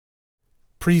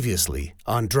Previously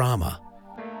on Drama.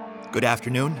 Good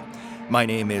afternoon. My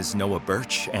name is Noah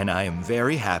Birch, and I am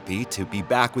very happy to be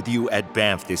back with you at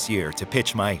Banff this year to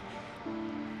pitch my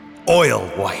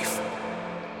oil wife.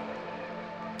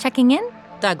 Checking in?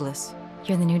 Douglas.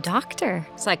 You're the new doctor.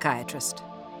 Psychiatrist.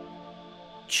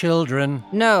 Children.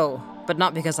 No, but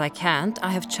not because I can't.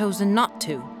 I have chosen not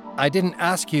to. I didn't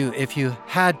ask you if you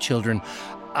had children.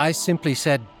 I simply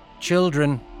said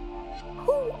children.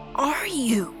 Who are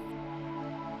you?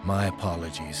 My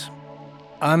apologies.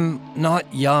 I'm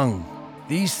not young.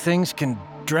 These things can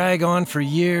drag on for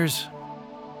years.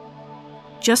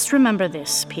 Just remember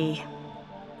this, P.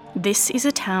 This is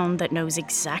a town that knows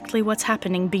exactly what's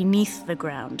happening beneath the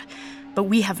ground, but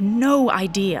we have no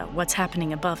idea what's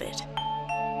happening above it.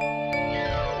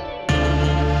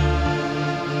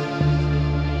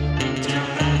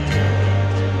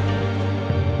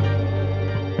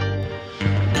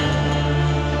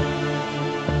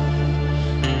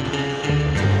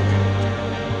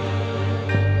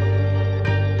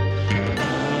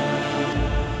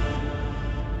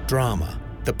 Drama,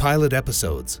 the pilot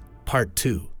episodes, Part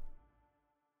 2.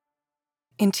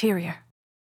 Interior.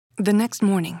 The next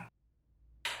morning.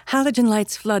 Halogen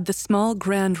lights flood the small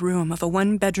grand room of a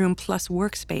one-bedroom plus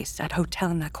workspace at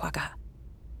Hotel Nakwaga.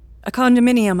 A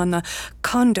condominium on the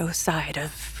condo side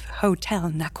of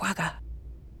Hotel Nakwaga.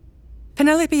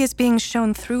 Penelope is being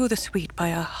shown through the suite by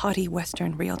a haughty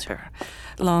Western realtor.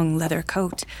 Long leather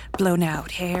coat,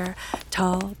 blown-out hair,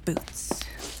 tall boots.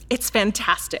 It's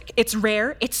fantastic. It's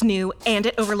rare, it's new, and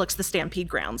it overlooks the Stampede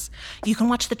grounds. You can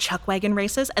watch the chuck wagon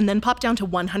races and then pop down to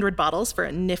 100 bottles for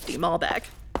a nifty Malbec.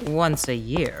 Once a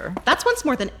year. That's once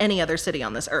more than any other city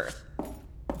on this earth.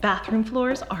 Bathroom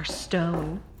floors are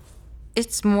stone.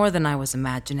 It's more than I was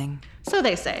imagining. So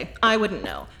they say. I wouldn't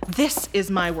know. This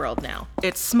is my world now.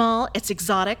 It's small, it's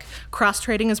exotic,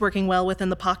 cross-trading is working well within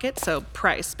the pocket, so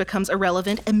price becomes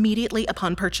irrelevant immediately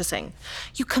upon purchasing.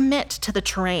 You commit to the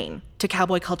terrain, to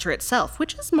cowboy culture itself,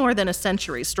 which is more than a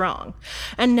century strong.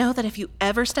 And know that if you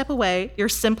ever step away, you're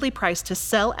simply priced to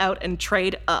sell out and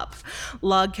trade up.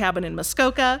 Log cabin in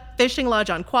Muskoka, fishing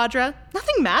lodge on Quadra,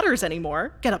 nothing matters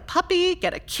anymore. Get a puppy,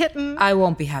 get a kitten. I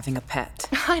won't be having a pet.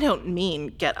 I don't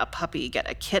mean get a puppy, get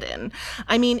a kitten.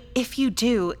 I mean, if you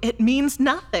do, it means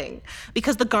nothing,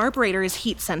 because the carburetor is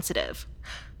heat sensitive.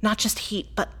 Not just heat,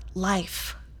 but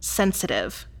life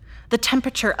sensitive. The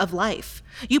temperature of life.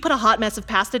 You put a hot mess of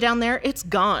pasta down there, it's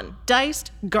gone.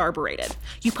 Diced, carbureted.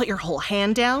 You put your whole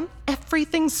hand down,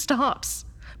 everything stops.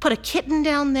 Put a kitten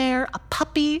down there, a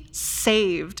puppy,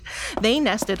 saved. They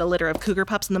nested a litter of cougar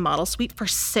pups in the model suite for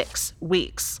 6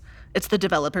 weeks. It's the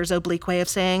developer's oblique way of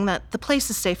saying that the place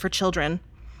is safe for children.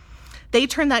 They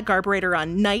turned that carburetor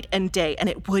on night and day, and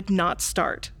it would not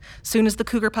start. Soon as the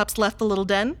cougar pups left the little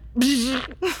den,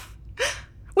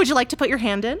 would you like to put your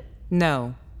hand in?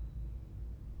 No.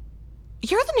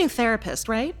 You're the new therapist,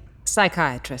 right?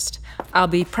 Psychiatrist. I'll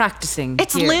be practicing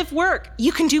It's here. live work.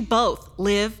 You can do both.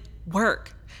 Live,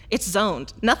 work. It's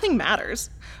zoned. Nothing matters.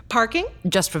 Parking?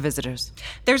 Just for visitors.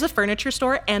 There's a furniture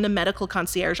store and a medical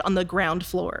concierge on the ground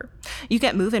floor. You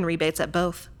get move-in rebates at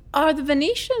both. Are the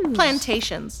Venetians?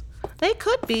 Plantations. They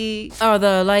could be. Are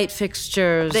the light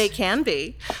fixtures? They can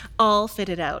be. All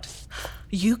fitted out.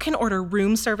 You can order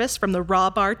room service from the Raw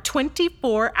Bar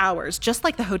 24 hours, just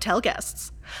like the hotel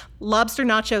guests. Lobster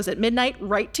nachos at midnight,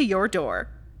 right to your door.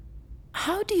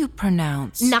 How do you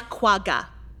pronounce? Nakwaga.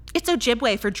 It's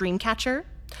Ojibwe for dreamcatcher.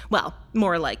 Well,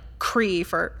 more like Cree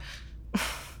for...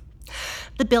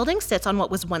 The building sits on what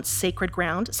was once sacred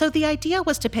ground, so the idea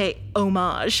was to pay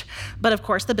homage. But of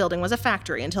course, the building was a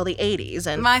factory until the 80s,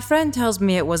 and... My friend tells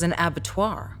me it was an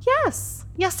abattoir.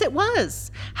 Yes, it was.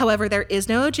 However, there is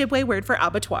no Ojibwe word for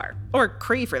abattoir, or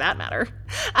Cree for that matter.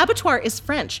 Abattoir is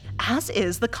French, as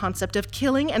is the concept of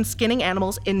killing and skinning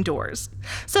animals indoors.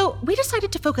 So we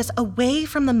decided to focus away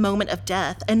from the moment of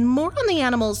death and more on the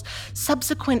animal's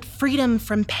subsequent freedom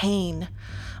from pain.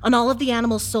 On all of the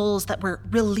animal souls that were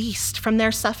released from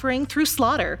their suffering through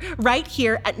slaughter, right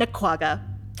here at Nakwaga.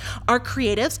 Our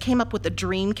creatives came up with the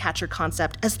dream catcher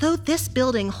concept as though this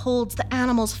building holds the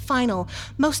animal's final,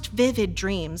 most vivid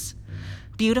dreams.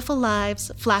 Beautiful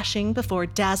lives flashing before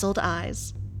dazzled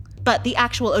eyes. But the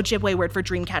actual Ojibwe word for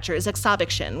dreamcatcher is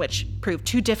Exaviction, which proved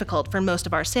too difficult for most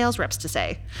of our sales reps to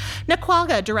say.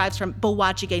 Nakwaga derives from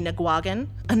Bowajige Nagwagan,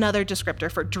 another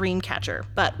descriptor for dreamcatcher,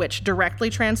 but which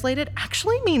directly translated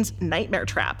actually means nightmare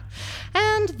trap.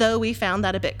 And though we found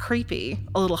that a bit creepy,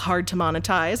 a little hard to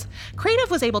monetize, Creative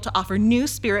was able to offer new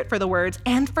spirit for the words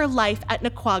and for life at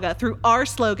Nakwaga through our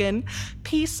slogan,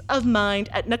 Peace of Mind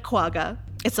at Nakwaga.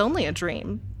 It's only a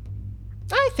dream.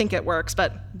 I think it works,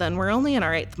 but then we're only in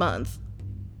our 8th month.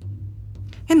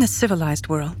 In the civilized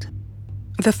world.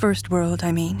 The first world,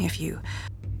 I mean, if you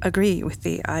agree with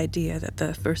the idea that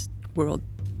the first world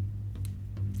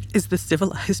is the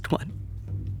civilized one.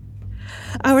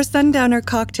 Our sundowner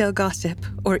cocktail gossip,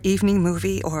 or evening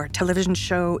movie, or television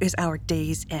show is our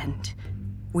day's end.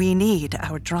 We need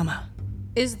our drama.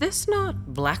 Is this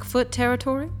not Blackfoot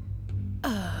territory?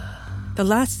 The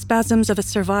last spasms of a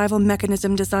survival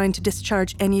mechanism designed to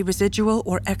discharge any residual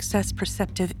or excess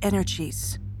perceptive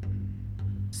energies,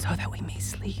 so that we may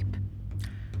sleep.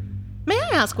 May I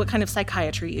ask what kind of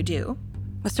psychiatry you do?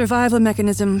 A survival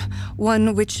mechanism,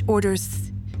 one which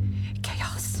orders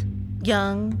chaos.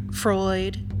 Jung,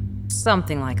 Freud.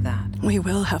 Something like that. We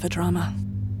will have a drama.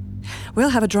 We'll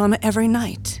have a drama every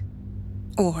night.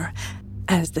 Or,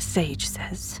 as the sage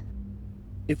says,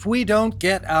 If we don't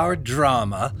get our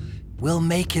drama, we'll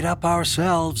make it up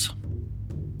ourselves.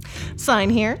 Sign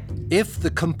here. If the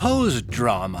composed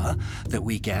drama that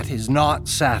we get is not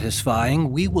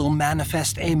satisfying, we will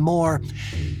manifest a more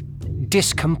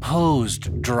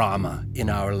discomposed drama in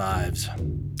our lives.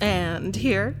 And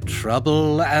here.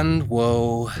 Trouble and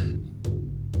woe.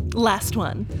 Last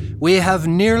one. We have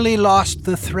nearly lost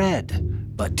the thread,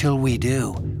 but till we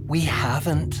do, we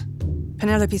haven't.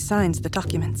 Penelope signs the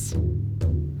documents.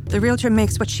 The realtor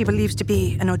makes what she believes to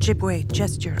be an Ojibwe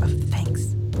gesture of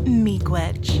thanks.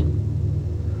 Miigwech.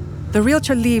 The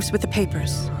realtor leaves with the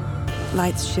papers.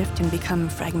 Lights shift and become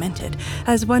fragmented,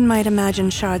 as one might imagine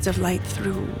shards of light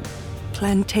through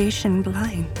plantation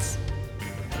blinds.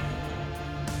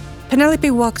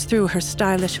 Penelope walks through her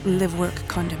stylish live-work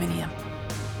condominium.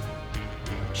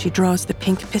 She draws the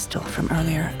pink pistol from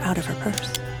earlier out of her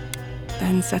purse,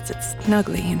 then sets it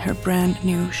snugly in her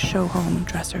brand-new show-home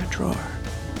dresser drawer.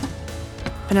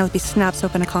 Penelope snaps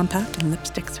open a compact and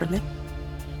lipsticks her lip,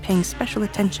 paying special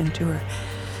attention to her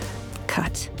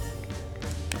cut.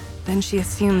 Then she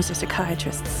assumes a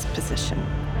psychiatrist's position.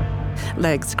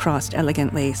 Legs crossed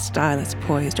elegantly, stylus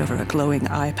poised over a glowing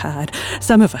iPad.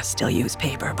 Some of us still use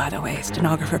paper, by the way,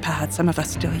 stenographer pad. Some of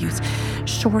us still use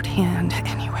shorthand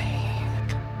anyway.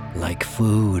 Like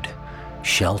food,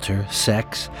 shelter,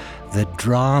 sex, the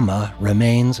drama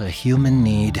remains a human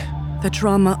need. The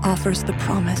drama offers the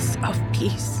promise of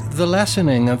peace. The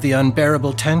lessening of the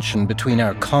unbearable tension between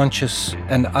our conscious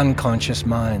and unconscious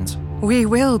minds. We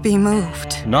will be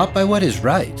moved. Not by what is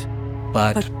right,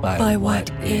 but by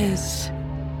what is.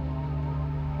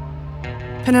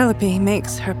 Penelope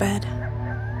makes her bed.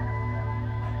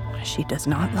 She does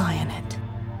not lie in it.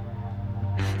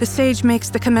 The sage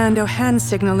makes the commando hand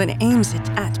signal and aims it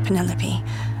at Penelope.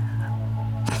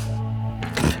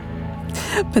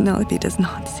 Penelope does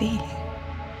not see.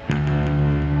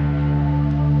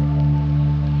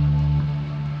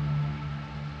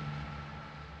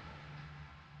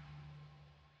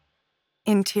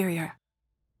 Interior.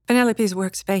 Penelope's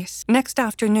workspace. Next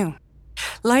afternoon.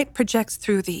 Light projects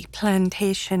through the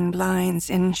plantation blinds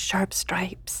in sharp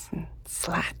stripes and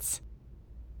slats.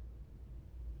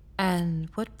 And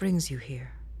what brings you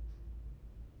here?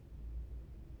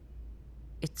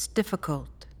 It's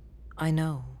difficult, I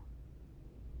know.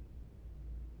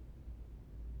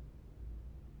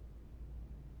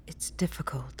 It's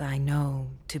difficult, I know,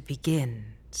 to begin,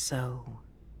 so...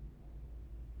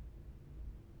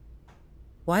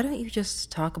 Why don't you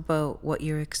just talk about what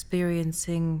you're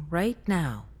experiencing right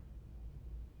now?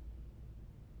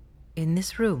 In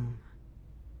this room,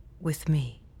 with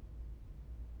me.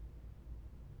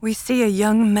 We see a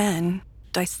young man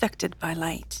dissected by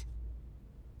light.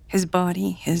 His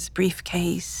body, his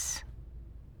briefcase.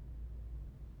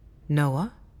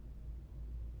 Noah?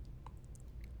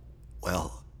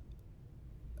 Well,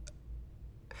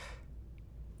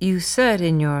 You said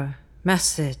in your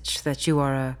message that you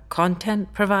are a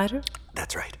content provider?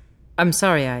 that's right. I'm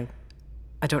sorry, I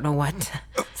don't know what.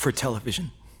 For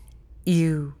television,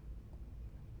 You...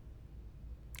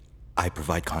 I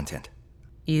provide content.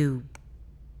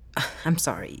 I'm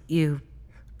sorry, you...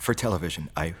 For television,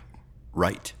 I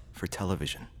write for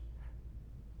television.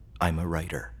 I'm a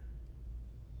writer.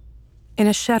 In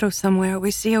a shadow somewhere,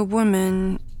 we see a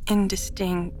woman,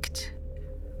 indistinct.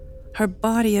 Her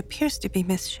body appears to be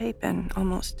misshapen,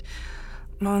 almost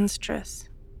monstrous.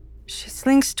 She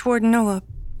slinks toward Noah,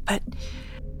 but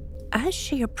as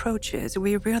she approaches,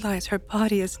 we realize her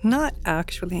body is not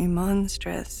actually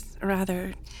monstrous.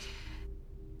 Rather,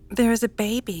 there is a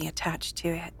baby attached to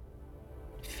it,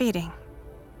 feeding.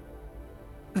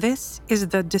 This is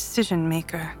the decision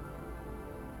maker.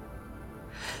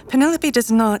 Penelope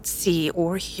does not see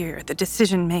or hear the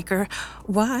decision maker.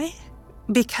 Why?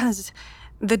 Because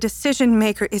the decision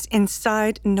maker is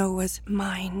inside Noah's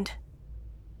mind.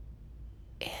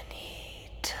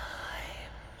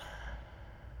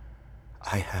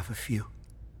 I have a few.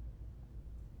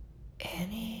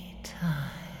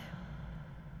 Anytime.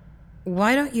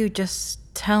 Why don't you just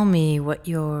tell me what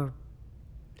you're...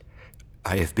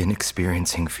 I have been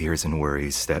experiencing fears and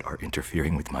worries that are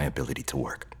interfering with my ability to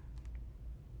work.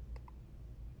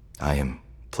 I am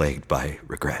plagued by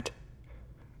regret,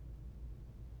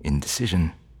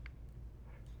 indecision,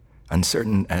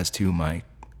 uncertain as to my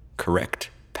correct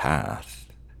path.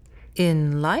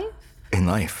 In life? In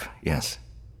life, yes.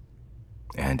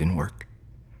 And in work.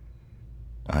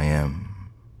 I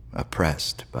am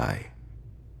oppressed by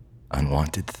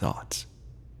unwanted thoughts,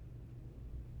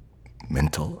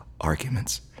 mental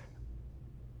arguments,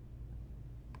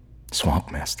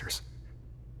 swamp masters.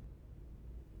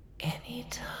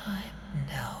 Anytime,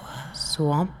 Noah.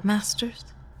 Swamp masters?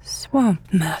 Swamp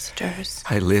masters.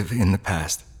 I live in the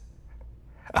past.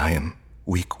 I am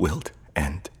weak-willed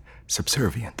and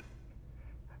subservient.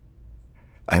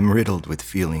 I am riddled with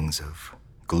feelings of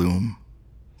gloom,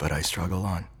 but I struggle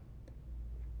on.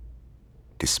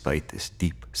 Despite this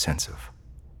deep sense of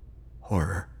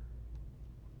horror,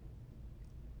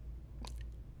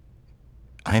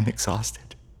 I am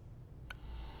exhausted.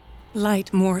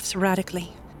 Light morphs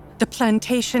radically. The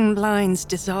plantation blinds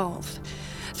dissolve.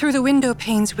 Through the window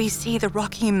panes, we see the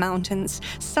Rocky Mountains.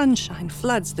 Sunshine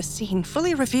floods the scene,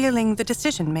 fully revealing the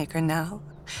decision maker now.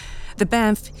 The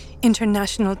Banff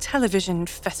International Television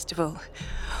Festival.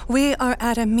 We are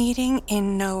at a meeting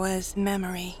in Noah's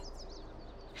memory.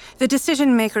 The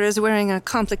decision maker is wearing a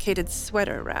complicated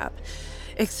sweater wrap,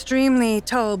 extremely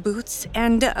tall boots,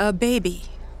 and a baby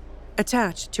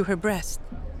attached to her breast,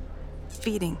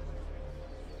 feeding.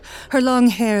 Her long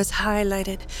hair is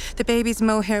highlighted. The baby's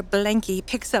mohair blankie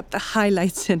picks up the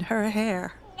highlights in her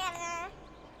hair.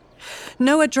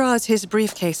 Noah draws his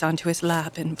briefcase onto his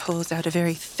lap and pulls out a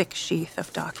very thick sheath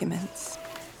of documents.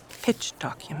 Pitch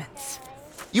documents.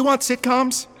 You want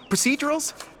sitcoms?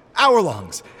 Procedurals?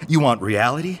 Hour-longs? You want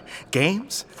reality?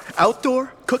 Games?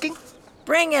 Outdoor? Cooking?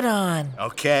 Bring it on.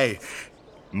 Okay.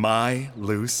 My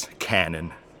Loose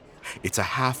Cannon. It's a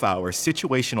half-hour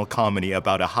situational comedy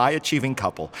about a high-achieving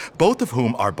couple, both of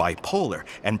whom are bipolar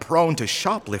and prone to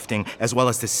shoplifting as well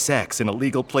as to sex in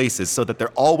illegal places, so that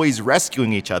they're always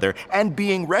rescuing each other and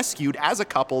being rescued as a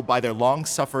couple by their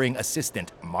long-suffering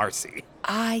assistant, Marcy.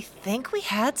 I think we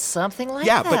had something like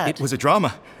Yeah, that. but it was a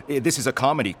drama. This is a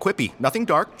comedy, quippy, nothing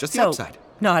dark, just the So, upside.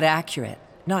 not accurate.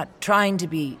 Not trying to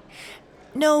be...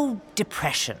 No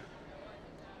depression.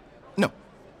 No.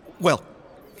 Well,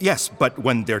 yes, but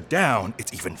when they're down,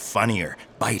 it's even funnier,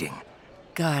 biting.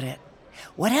 Got it.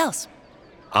 What else?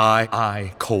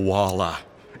 I Koala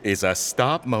is a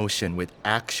stop motion with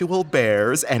actual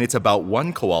bears, and it's about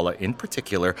one koala in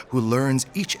particular who learns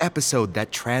each episode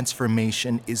that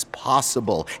transformation is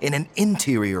possible in an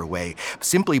interior way,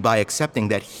 simply by accepting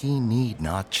that he need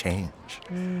not change.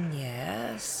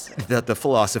 Yes. The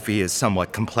philosophy is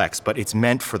somewhat complex, but it's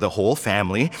meant for the whole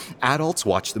family. Adults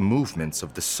watch the movements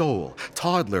of the soul.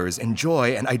 Toddlers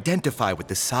enjoy and identify with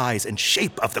the size and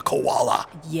shape of the koala.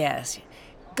 Yes.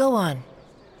 Go on.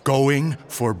 Going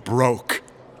for broke.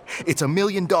 It's a $1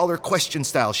 million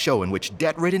question-style show in which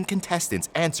debt-ridden contestants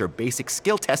answer basic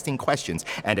skill-testing questions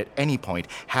and at any point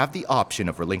have the option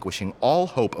of relinquishing all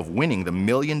hope of winning the $1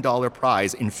 million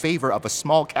prize in favor of a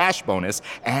small cash bonus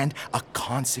and a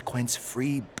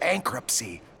consequence-free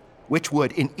bankruptcy, which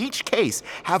would, in each case,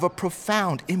 have a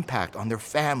profound impact on their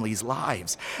families'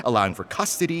 lives, allowing for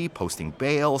custody, posting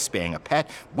bail, spaying a pet,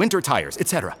 winter tires,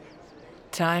 etc.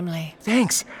 Timely.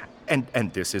 Thanks.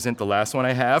 And this isn't the last one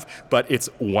I have, but it's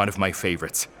one of my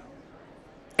favorites.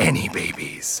 Any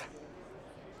Babies.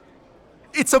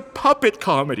 It's a puppet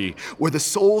comedy where the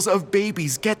souls of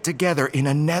babies get together in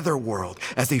a netherworld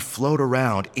as they float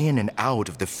around in and out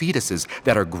of the fetuses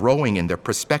that are growing in their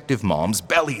prospective moms'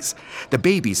 bellies. The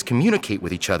babies communicate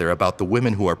with each other about the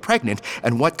women who are pregnant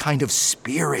and what kind of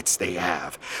spirits they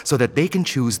have, so that they can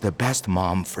choose the best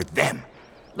mom for them.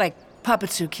 Like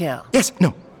puppets who kill. Yes,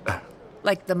 no.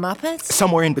 Like the Muppets?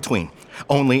 Somewhere in between.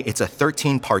 Only it's a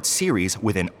 13-part series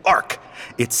with an arc.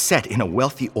 It's set in a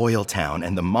wealthy oil town,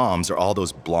 and the moms are all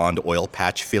those blonde oil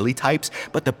patch filly types,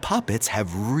 but the puppets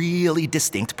have really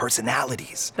distinct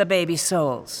personalities. The baby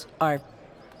souls are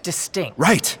distinct.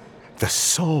 Right. The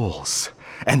souls.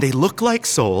 And they look like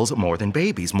souls more than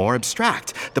babies, more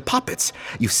abstract. The puppets,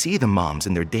 you see the moms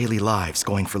in their daily lives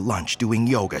going for lunch, doing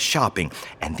yoga, shopping,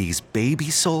 and these baby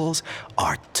souls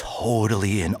are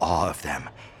totally in awe of them.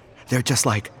 They're just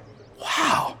like,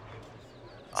 wow,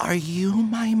 are you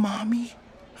my mommy?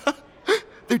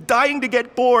 They're dying to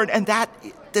get born, and that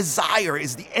desire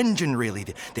is the engine, really,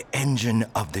 the engine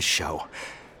of the show.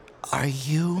 Are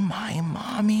you my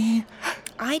mommy?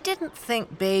 I didn't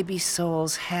think baby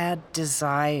souls had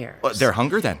desires. Their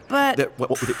hunger, then? But What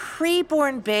would it-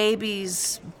 preborn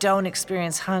babies don't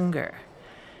experience hunger.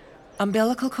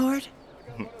 Umbilical cord?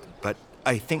 But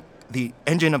I think the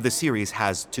engine of the series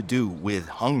has to do with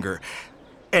hunger.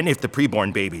 And if the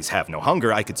preborn babies have no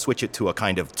hunger, I could switch it to a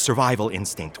kind of survival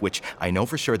instinct, which I know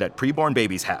for sure that preborn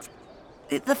babies have.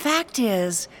 The fact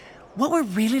is, what we're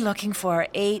really looking for are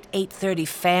 8:30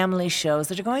 family shows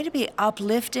that are going to be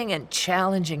uplifting and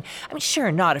challenging. I mean,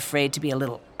 sure, not afraid to be a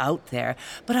little out there,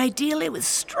 but ideally with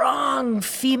strong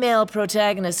female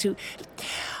protagonists who...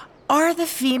 Are the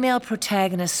female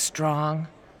protagonists strong?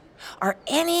 Are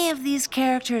any of these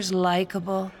characters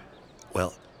likable?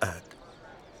 Well,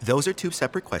 those are two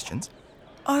separate questions.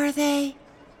 Are they?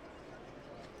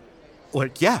 Well,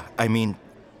 yeah, I mean,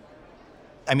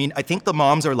 I think the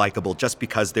moms are likable just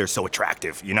because they're so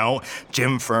attractive, you know?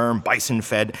 Gym firm, bison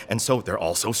fed, and so they're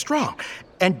also strong.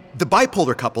 And the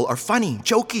bipolar couple are funny,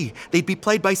 jokey. They'd be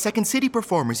played by Second City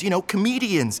performers, you know,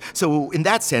 comedians. So in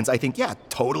that sense, I think, yeah,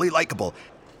 totally likable.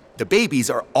 The babies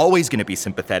are always going to be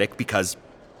sympathetic because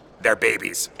they're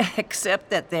babies. Except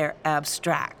that they're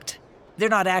abstract. They're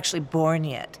not actually born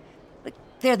yet. Like,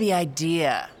 they're the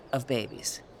idea of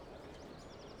babies.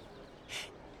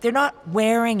 They're not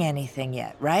wearing anything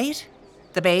yet, right?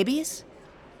 The babies?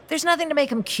 There's nothing to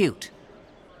make them cute.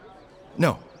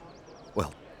 No.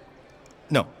 Well,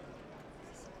 no.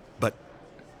 But,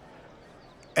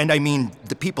 and I mean,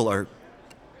 the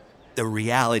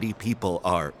reality people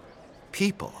are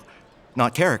people,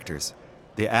 not characters.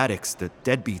 The addicts, the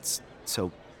deadbeats.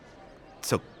 So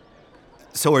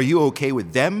are you okay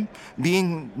with them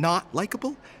being not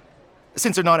likable?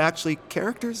 Since they're not actually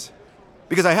characters?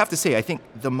 Because I have to say, I think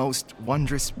the most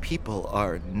wondrous people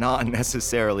are not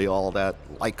necessarily all that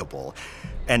likable.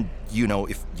 And, you know,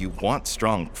 if you want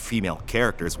strong female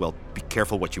characters, well, be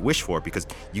careful what you wish for, because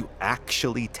you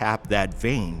actually tap that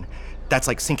vein. That's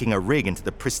like sinking a rig into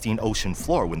the pristine ocean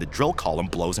floor when the drill column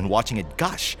blows and watching it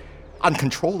gush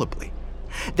uncontrollably.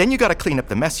 Then you gotta clean up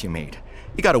the mess you made.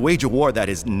 You gotta wage a war that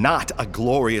is not a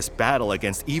glorious battle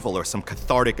against evil or some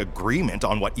cathartic agreement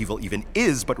on what evil even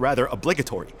is, but rather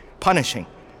obligatory, punishing,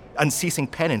 unceasing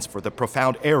penance for the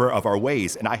profound error of our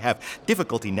ways. And I have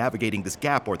difficulty navigating this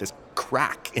gap or this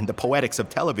crack in the poetics of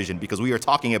television because we are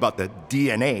talking about the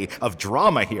DNA of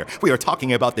drama here. We are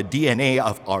talking about the DNA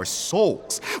of our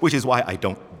souls, which is why I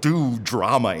don't do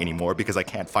drama anymore, because I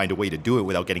can't find a way to do it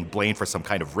without getting blamed for some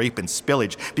kind of rape and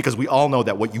spillage, because we all know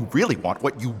that what you really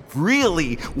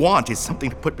want is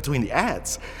something to put between the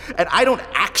ads. And I don't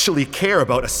actually care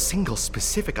about a single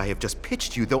specific I have just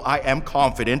pitched you, though I am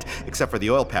confident, except for the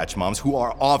oil patch moms, who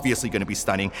are obviously going to be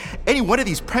stunning, any one of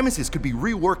these premises could be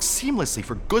reworked seamlessly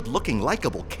for good-looking,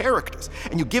 likable characters.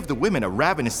 And you give the women a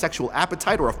ravenous sexual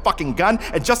appetite or a fucking gun,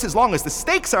 and just as long as the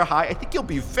stakes are high, I think you'll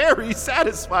be very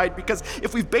satisfied, because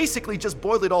if we've basically just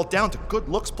boiled it all down to good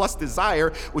looks plus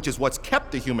desire, which is what's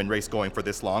kept the human race going for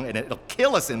this long, and it'll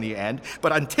kill us in the end.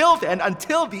 But until then,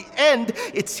 until the end,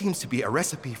 it seems to be a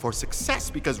recipe for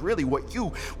success, because really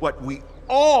what we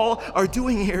all are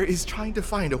doing here is trying to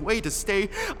find a way to stay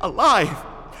alive.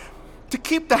 To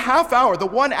keep the half-hour, the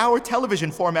 1-hour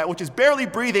television format, which is barely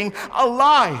breathing,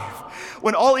 alive.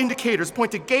 When all indicators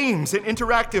point to games and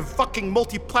interactive fucking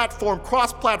multi-platform,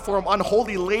 cross-platform,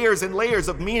 unholy layers and layers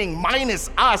of meaning minus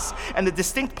us, and the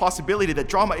distinct possibility that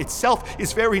drama itself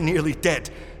is very nearly dead.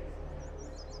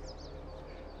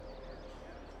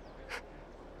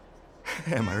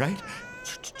 Am I right?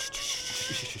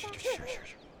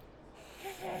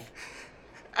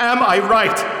 Am I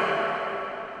right?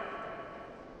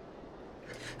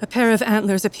 A pair of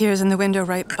antlers appears in the window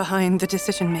right behind the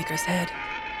decision-maker's head.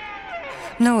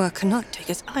 Noah cannot take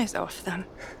his eyes off them.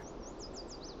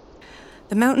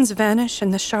 The mountains vanish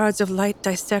and the shards of light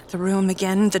dissect the room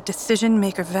again. The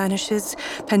decision-maker vanishes.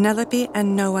 Penelope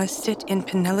and Noah sit in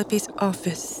Penelope's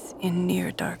office in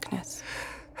near darkness.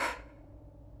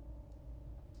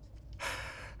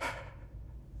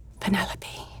 Penelope.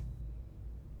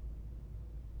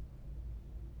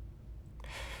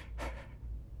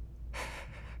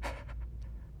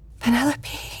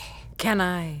 Penelope. Can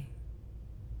I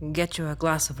get you a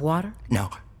glass of water? No.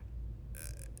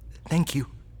 Thank you.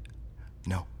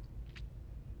 No.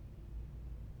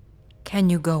 Can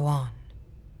you go on?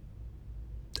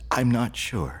 I'm not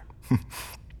sure.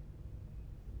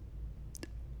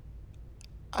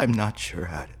 I'm not sure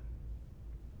how to.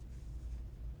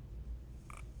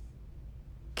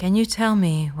 Can you tell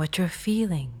me what you're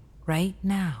feeling right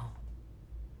now?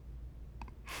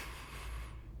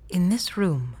 In this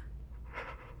room.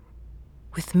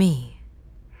 With me.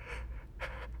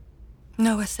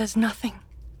 Noah says nothing.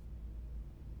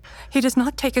 He does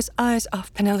not take his eyes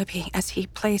off Penelope as he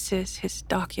places his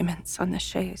documents on the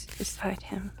chaise beside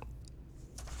him.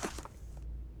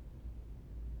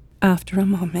 After a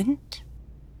moment,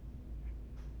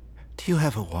 Do you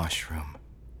have a washroom?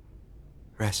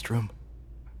 Restroom?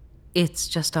 It's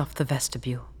just off the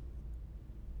vestibule.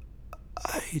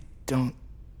 I don't...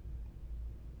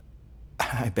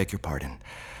 I beg your pardon.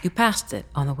 You passed it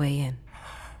on the way in.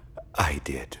 I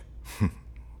did.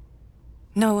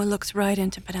 Noah looks right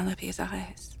into Penelope's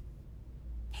eyes.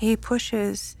 He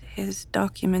pushes his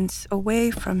documents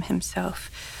away from himself,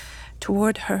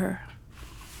 toward her,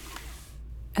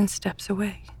 and steps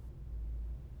away.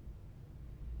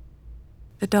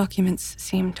 The documents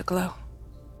seem to glow.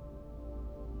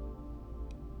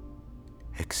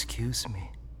 Excuse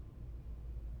me.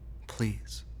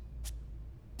 Please.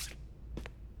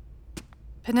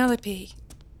 Penelope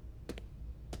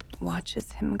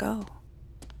watches him go.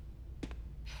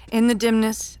 In the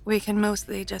dimness, we can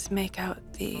mostly just make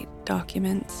out the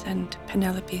documents and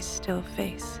Penelope's still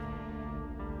face.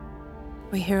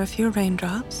 We hear a few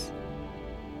raindrops,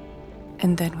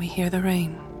 and then we hear the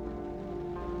rain.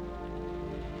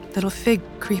 Little Fig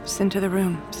creeps into the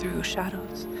room through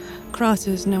shadows,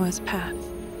 crosses Noah's path.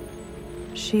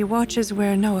 She watches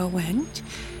where Noah went,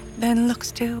 then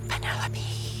looks to Penelope.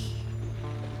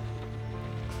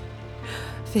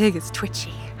 Fig is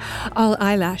twitchy, all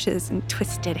eyelashes and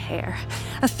twisted hair,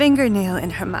 a fingernail in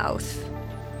her mouth.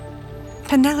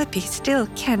 Penelope still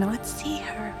cannot see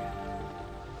her.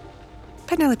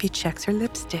 Penelope checks her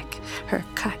lipstick, her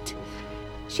cut.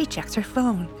 She checks her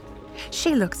phone.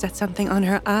 She looks at something on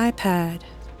her iPad.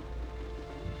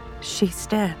 She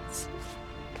stands,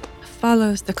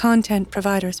 follows the content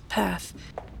provider's path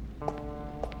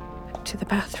to the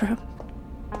bathroom.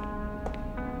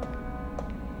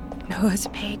 Noah's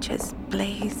pages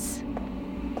blaze.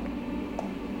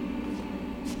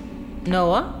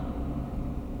 Noah?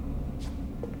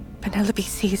 Penelope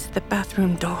sees the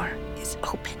bathroom door is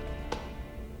open.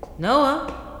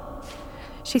 Noah?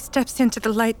 She steps into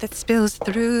the light that spills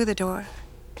through the door.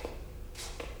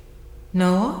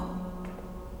 Noah?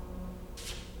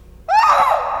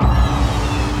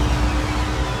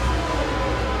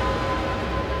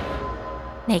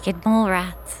 Naked mole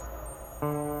rats.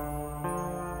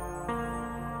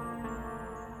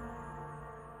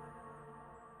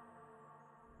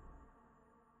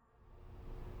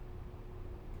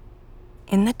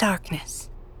 In the darkness,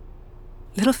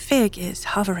 little Fig is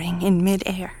hovering in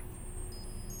midair.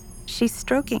 She's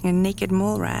stroking a naked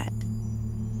mole rat.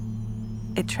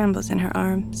 It trembles in her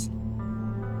arms.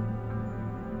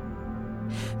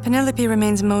 Penelope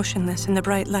remains motionless in the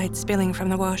bright light spilling from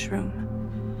the washroom.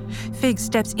 Fig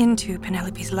steps into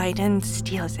Penelope's light and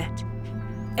steals it.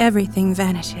 Everything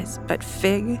vanishes but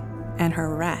Fig and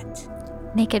her rat.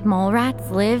 Naked mole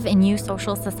rats live in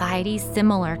eusocial societies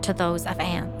similar to those of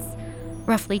ants.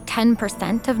 Roughly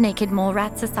 10% of naked mole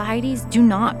rat societies do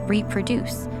not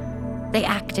reproduce. They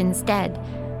act instead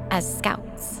as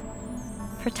scouts,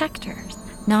 protectors.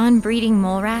 Non-breeding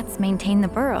mole rats maintain the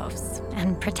burrows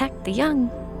and protect the young.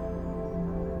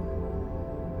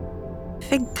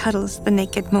 Fig cuddles the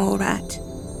naked mole rat,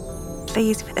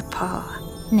 plays with a paw.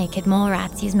 Naked mole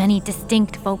rats use many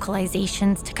distinct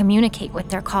vocalizations to communicate with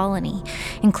their colony,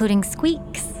 including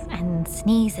squeaks and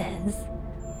sneezes.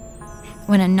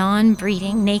 When a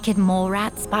non-breeding naked mole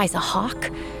rat spies a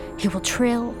hawk, he will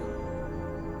trill.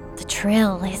 The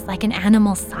trill is like an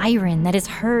animal siren that is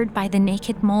heard by the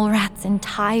naked mole rat's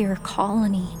entire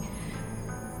colony.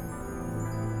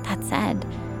 That said,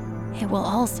 it will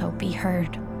also be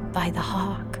heard by the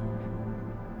hawk.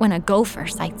 When a gopher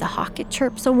sights a hawk, it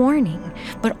chirps a warning,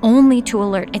 but only to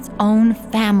alert its own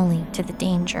family to the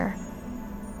danger.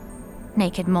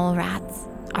 Naked mole rats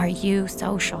are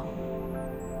eusocial.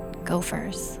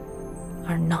 Gophers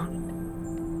are not.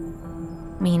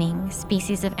 Meaning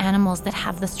species of animals that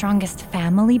have the strongest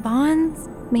family bonds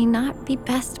may not be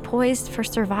best poised for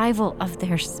survival of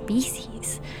their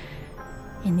species.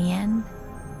 In the end,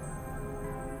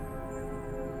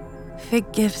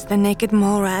 Fig gives the naked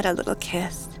mole rat a little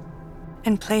kiss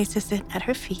and places it at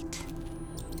her feet.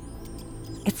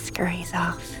 It scurries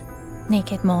off.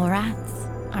 naked mole rats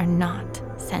are not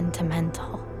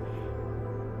sentimental.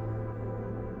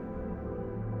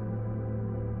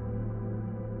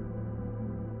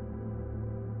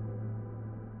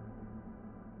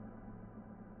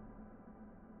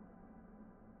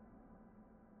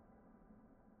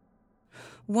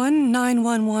 One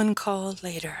 911 call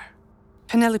later.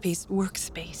 Penelope's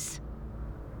workspace.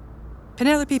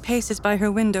 Penelope paces by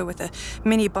her window with a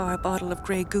minibar bottle of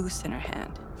Grey Goose in her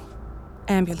hand.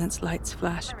 Ambulance lights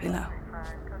flash below.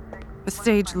 The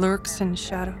stage lurks in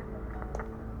shadow.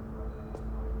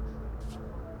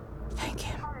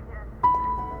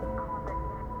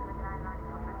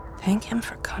 thank him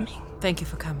for coming. Thank you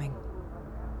for coming.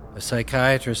 A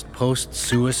psychiatrist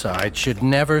post-suicide should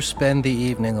never spend the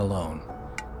evening alone,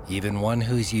 even one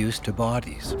who's used to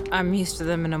bodies. I'm used to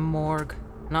them in a morgue,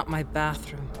 not my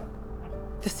bathroom.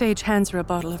 The sage hands her a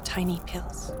bottle of tiny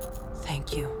pills.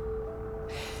 Thank you.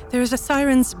 There is a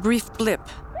siren's brief blip.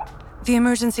 The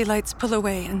emergency lights pull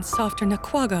away and softer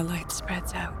Nakwaga light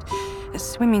spreads out, as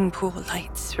swimming pool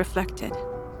lights reflected.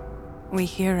 We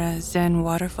hear a Zen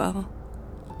waterfall.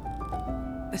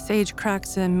 The sage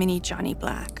cracks a mini Johnny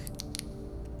Black.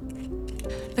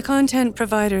 The content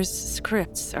provider's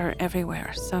scripts are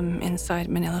everywhere, some inside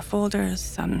manila folders,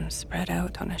 some spread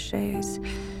out on a chaise.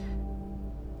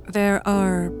 There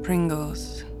are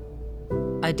Pringles.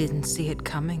 I didn't see it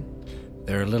coming.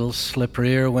 They're a little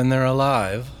slipperier when they're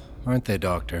alive, aren't they,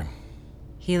 Doctor?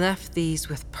 He left these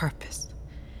with purpose.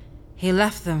 He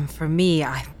left them for me.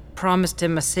 I promised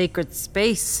him a sacred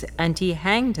space, and he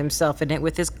hanged himself in it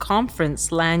with his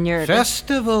conference lanyard.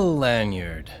 Festival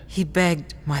lanyard. He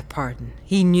begged my pardon.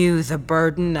 He knew the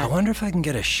burden. I wonder if I can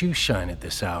get a shoe shine at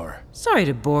this hour. Sorry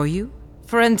to bore you.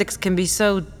 Forensics can be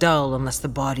so dull unless the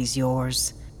body's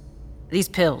yours. These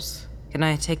pills, can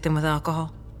I take them with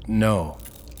alcohol? No.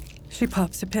 She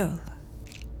pops a pill.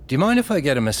 Do you mind if I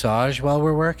get a massage while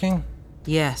we're working?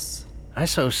 Yes. I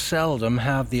so seldom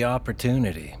have the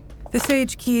opportunity. The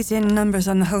sage keys in numbers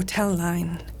on the hotel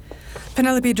line.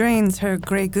 Penelope drains her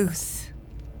Grey Goose.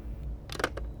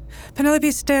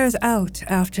 Penelope stares out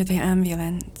after the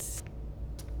ambulance.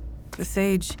 The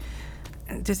sage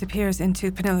disappears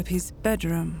into Penelope's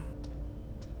bedroom.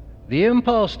 The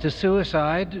impulse to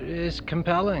suicide is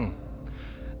compelling.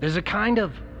 There's a kind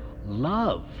of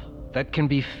love that can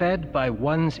be fed by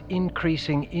one's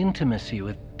increasing intimacy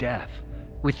with death,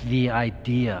 with the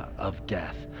idea of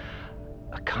death.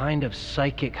 A kind of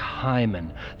psychic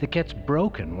hymen that gets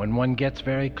broken when one gets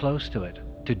very close to it,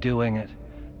 to doing it.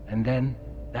 And then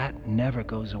that never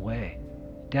goes away.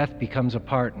 Death becomes a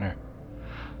partner.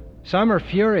 Some are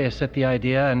furious at the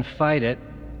idea and fight it.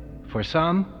 For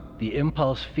some, the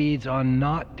impulse feeds on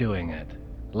not doing it,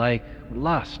 like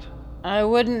lust. I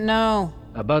wouldn't know.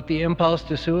 About the impulse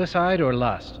to suicide or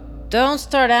lust? Don't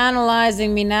start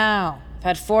analyzing me now. I've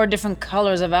had 4 different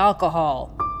colors of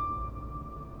alcohol.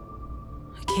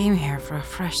 I came here for a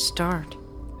fresh start.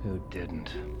 Who didn't?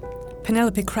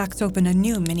 Penelope cracks open a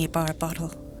new minibar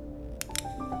bottle.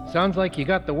 Sounds like you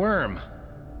got the worm.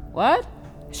 What?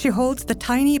 She holds the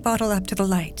tiny bottle up to the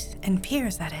light and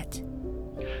peers at it.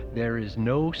 There is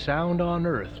no sound on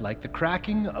earth like the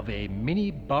cracking of a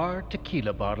mini bar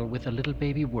tequila bottle with a little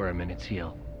baby worm in its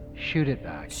heel. Shoot it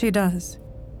back. She does.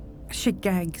 She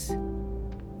gags.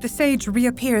 The sage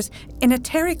reappears in a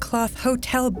terry cloth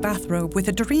hotel bathrobe with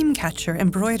a dream catcher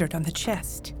embroidered on the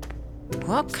chest.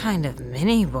 What kind of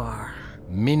minibar?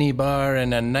 Mini bar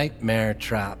in a nightmare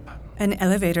trap. An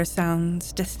elevator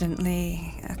sounds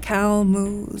distantly. A cow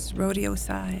moos rodeo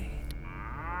side.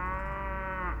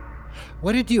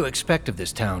 What did you expect of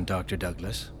this town, Dr.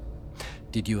 Douglas?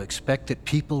 Did you expect that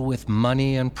people with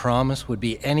money and promise would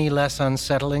be any less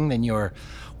unsettling than your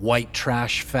white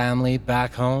trash family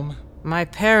back home? My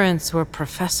parents were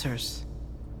professors.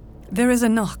 There is a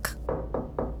knock.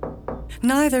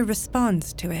 Neither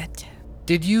responds to it.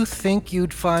 Did you think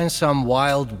you'd find some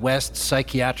Wild West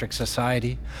psychiatric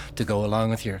society to go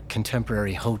along with your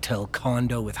contemporary hotel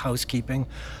condo with housekeeping?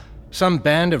 Some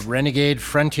band of renegade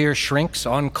frontier shrinks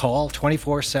on call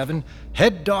 24/7,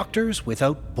 head doctors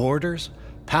without borders,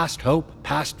 past hope,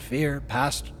 past fear,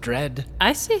 past dread?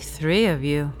 I see 3 of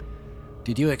you.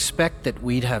 Did you expect that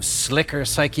we'd have slicker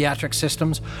psychiatric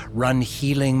systems, run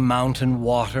healing mountain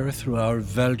water through our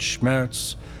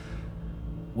Weltschmerz?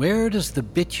 Where does the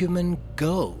bitumen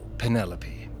go,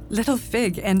 Penelope? Little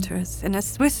Fig enters in a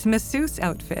Swiss masseuse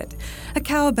outfit, a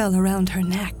cowbell around her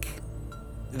neck.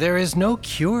 There is no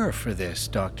cure for this,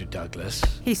 Dr. Douglas.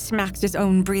 He smacks his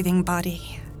own breathing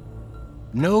body.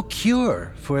 No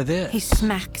cure for this. He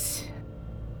smacks.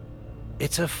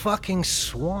 It's a fucking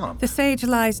swamp. The sage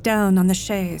lies down on the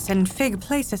chaise, and Fig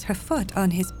places her foot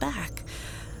on his back.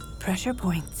 Pressure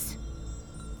points.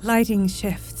 Lighting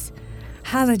shifts.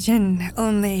 Halogen,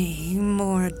 only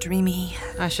more dreamy.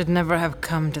 I should never have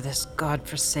come to this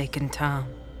godforsaken town.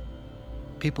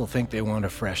 People think they want a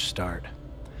fresh start.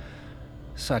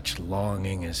 Such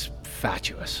longing is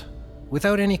fatuous.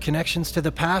 Without any connections to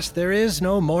the past, there is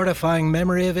no mortifying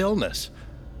memory of illness.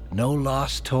 No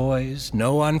lost toys,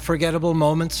 no unforgettable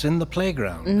moments in the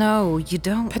playground. No, you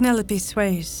don't. Penelope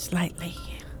sways slightly.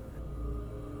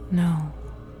 No.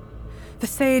 The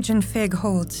sage and Fig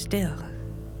hold still,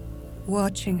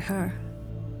 watching her.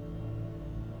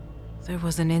 There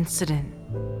was an incident,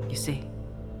 you see.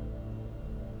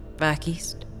 back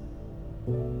east.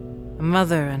 A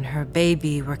mother and her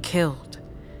baby were killed.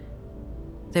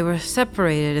 They were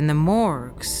separated in the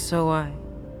morgue, so I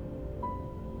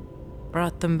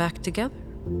brought them back together.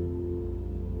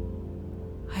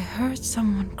 I heard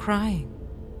someone crying.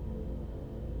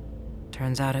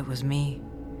 Turns out it was me.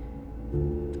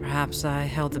 Perhaps I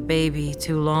held the baby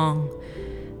too long.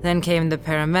 Then came the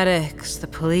paramedics, the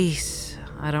police.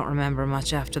 I don't remember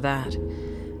much after that.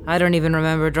 I don't even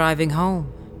remember driving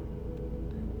home.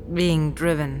 Being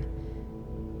driven.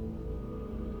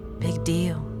 Big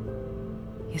deal,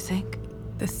 you think?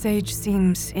 The sage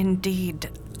seems indeed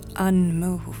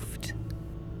unmoved.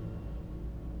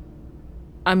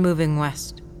 I'm moving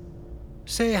west.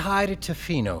 Say hi to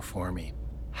Tofino for me.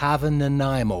 Have a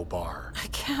Nanaimo bar. I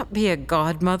can't be a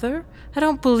godmother. I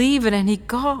don't believe in any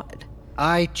god.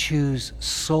 I choose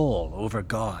soul over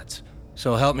gods.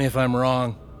 So help me if I'm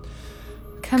wrong.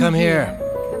 Come here.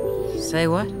 Say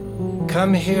what?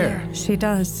 Come here. She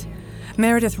does.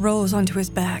 Meredith rolls onto his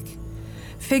back.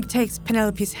 Fig takes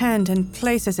Penelope's hand and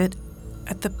places it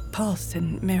at the pulse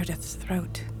in Meredith's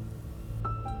throat.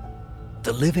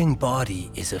 The living body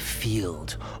is a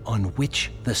field on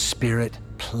which the spirit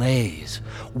plays.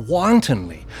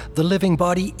 Wantonly, the living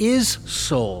body is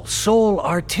soul, soul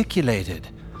articulated.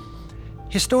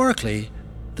 Historically,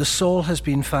 the soul has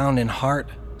been found in heart,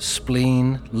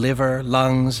 spleen, liver,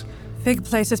 lungs. Fig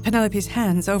places Penelope's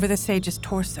hands over the sage's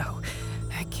torso.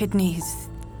 Kidneys,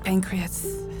 pancreas.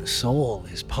 The soul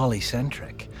is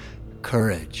polycentric.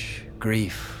 Courage,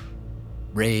 grief,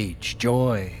 rage,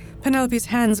 joy. Penelope's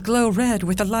hands glow red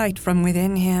with the light from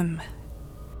within him.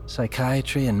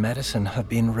 Psychiatry and medicine have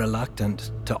been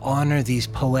reluctant to honor these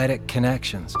poetic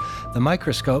connections. The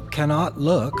microscope cannot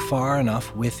look far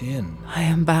enough within. I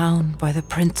am bound by the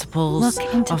principles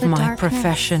of my darkness.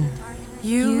 profession.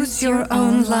 Use your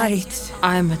own light.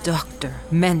 I'm a doctor,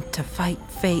 meant to fight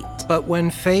fate. But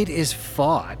when fate is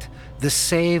fought, the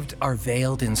saved are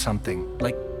veiled in something,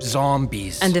 like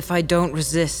zombies. And if I don't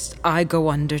resist, I go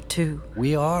under too.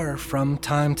 We are, from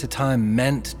time to time,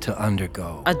 meant to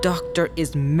undergo. A doctor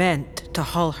is meant to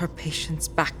haul her patients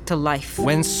back to life.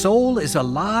 When soul is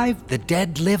alive, the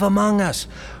dead live among us.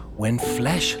 When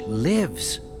flesh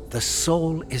lives, the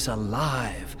soul is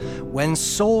alive. When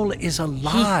soul is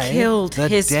alive, He killed the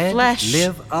his dead flesh.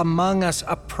 live among us.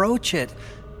 Approach it,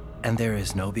 and there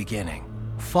is no beginning.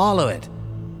 Follow it,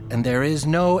 and there is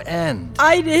no end.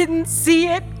 I didn't see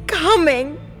it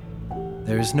coming.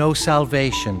 There is no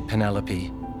salvation,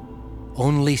 Penelope.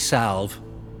 Only salve.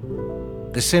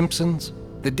 The Simpsons,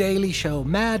 The Daily Show,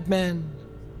 Mad Men.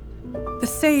 The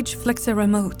sage flicks a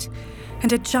remote,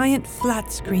 and a giant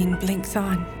flat screen blinks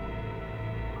on.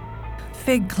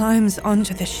 Fig climbs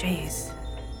onto the chaise.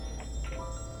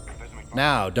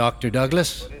 Now, Dr.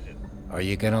 Douglas, are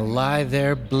you gonna lie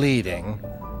there bleeding,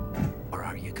 or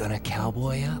are you gonna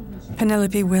cowboy up?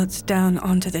 Penelope wilts down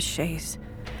onto the chaise,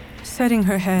 setting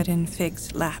her head in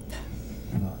Fig's lap.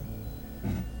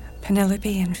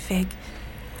 Penelope and Fig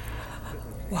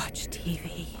watch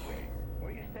TV.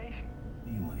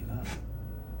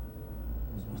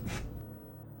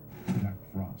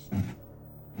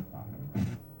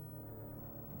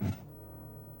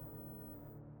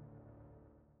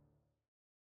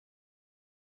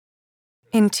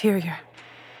 Interior.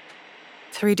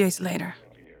 3 days later.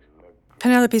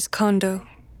 Penelope's condo.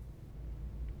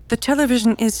 The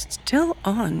television is still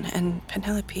on, and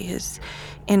Penelope is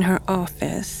in her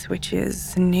office, which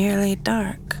is nearly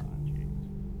dark.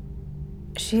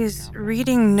 She's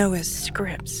reading Noah's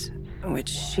scripts, which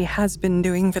she has been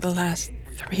doing for the last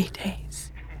 3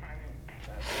 days.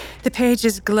 The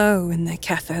pages glow in the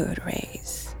cathode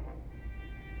rays.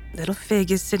 Little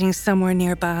Fig is sitting somewhere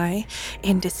nearby,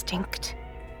 indistinct,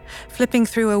 flipping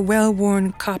through a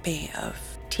well-worn copy of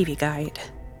TV Guide.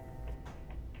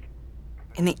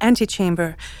 In the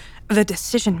antechamber, the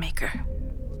decision maker.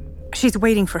 She's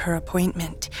waiting for her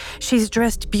appointment. She's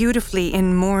dressed beautifully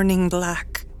in morning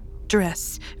black.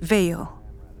 Dress, veil,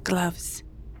 gloves.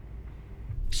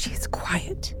 She's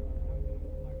quiet.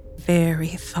 Very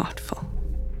thoughtful.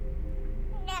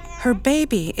 Her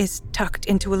baby is tucked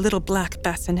into a little black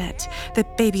bassinet. The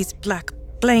baby's black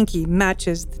blankie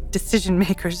matches the decision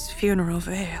maker's funeral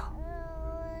veil.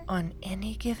 On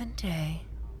any given day,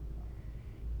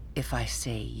 if I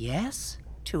say yes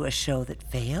to a show that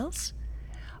fails,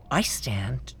 I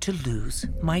stand to lose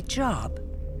my job,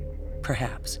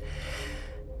 perhaps.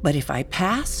 But if I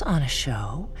pass on a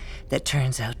show that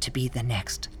turns out to be the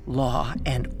next Law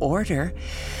and Order,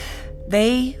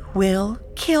 they will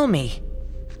kill me.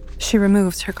 She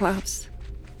removes her gloves.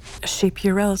 She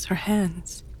purelles her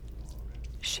hands.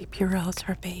 She purelles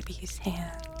her baby's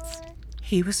hands.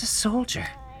 He was a soldier,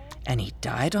 and he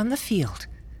died on the field.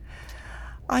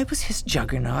 I was his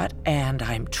juggernaut, and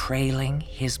I'm trailing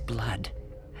his blood.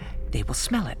 They will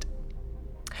smell it.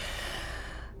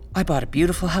 I bought a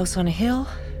beautiful house on a hill.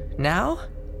 Now,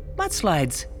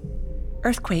 mudslides,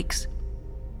 earthquakes.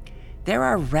 There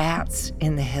are rats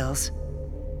in the hills,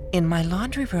 in my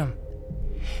laundry room.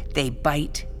 They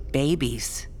bite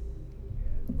babies.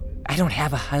 I don't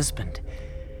have a husband.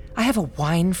 I have a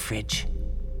wine fridge.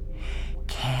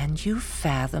 Can you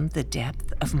fathom the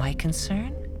depth of my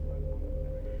concern?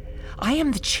 I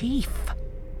am the chief.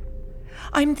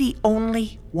 I'm the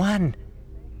only one.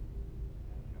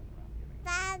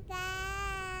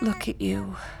 Look at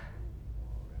you.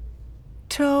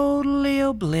 Totally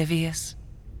oblivious.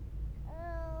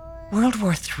 World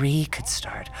War III could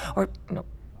start. Or, no,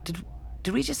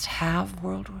 did we just have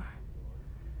World War?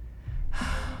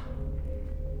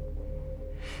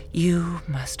 You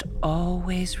must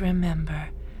always remember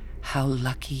how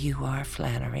lucky you are,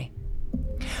 Flannery.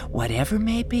 Whatever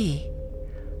may be,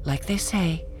 like they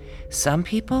say, some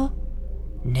people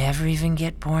never even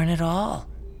get born at all.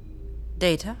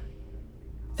 Data?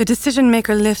 The decision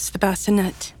maker lifts the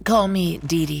bassinet. Call me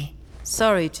Dee Dee.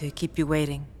 Sorry to keep you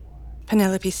waiting.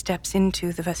 Penelope steps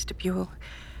into the vestibule.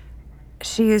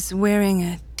 She is wearing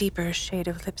a deeper shade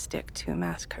of lipstick to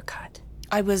mask her cut.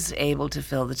 I was able to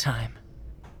fill the time.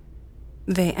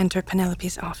 They enter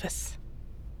Penelope's office.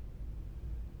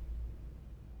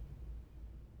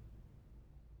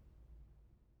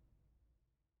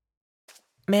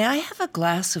 May I have a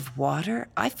glass of water?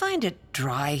 I find it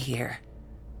dry here.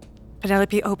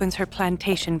 Penelope opens her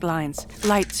plantation blinds.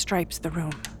 Light stripes the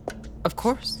room. Of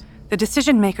course. The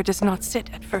decision maker does not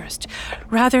sit at first.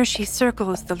 Rather, she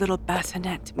circles the little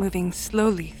bassinet, moving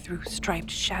slowly through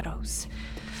striped shadows.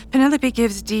 Penelope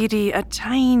gives Dee Dee a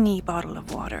tiny bottle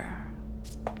of water.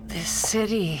 This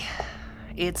city,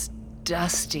 it's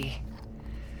dusty.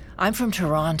 I'm from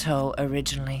Toronto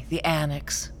originally, the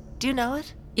Annex. Do you know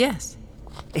it? Yes.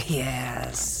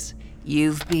 Yes.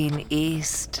 You've been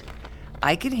east.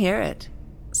 I can hear it.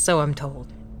 So I'm told.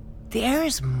 The air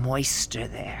is moister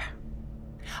there.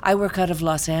 I work out of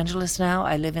Los Angeles now.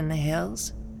 I live in the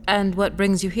hills. And what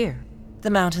brings you here? The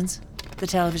mountains, the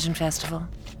television festival,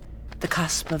 the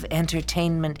cusp of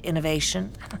entertainment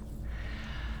innovation.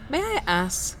 May I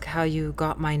ask how you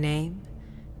got my name?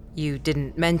 You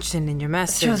didn't mention in your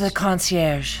message. Through the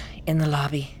concierge in the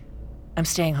lobby. I'm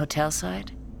staying hotel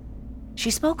side.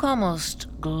 She spoke almost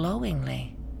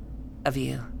glowingly of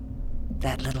you,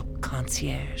 that little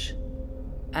concierge.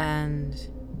 And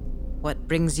what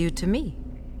brings you to me?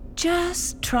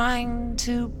 Just trying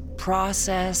to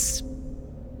process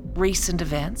recent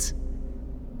events.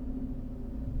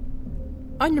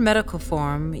 On your medical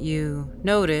form, you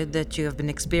noted that you have been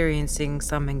experiencing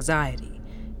some anxiety.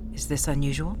 Is this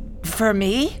unusual? For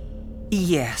me?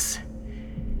 Yes.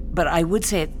 But I would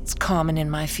say it's common in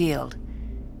my field.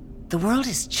 The world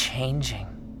is changing.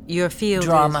 Your field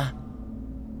Drama.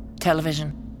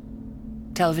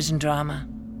 Television. Television drama.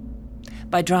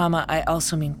 By drama, I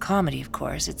also mean comedy, of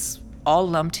course. It's all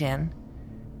lumped in.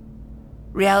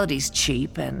 Reality's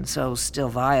cheap and so still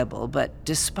viable, but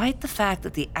despite the fact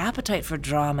that the appetite for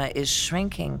drama is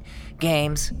shrinking,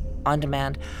 games, on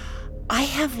demand, I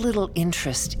have little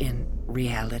interest in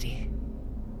reality.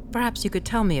 Perhaps you could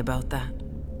tell me about that.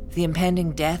 The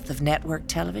impending death of network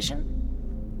television?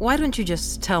 Why don't you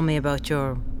just tell me about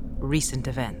your recent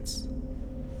events?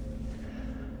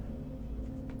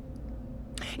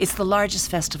 It's the largest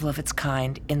festival of its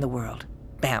kind in the world.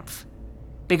 Banff.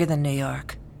 Bigger than New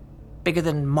York. Bigger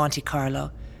than Monte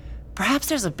Carlo. Perhaps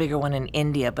there's a bigger one in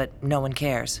India, but no one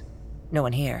cares. No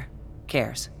one here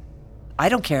cares. I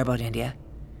don't care about India.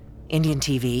 Indian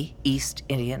TV, East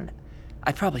Indian.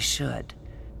 I probably should.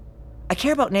 I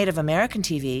care about Native American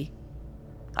TV.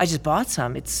 I just bought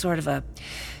some. It's sort of a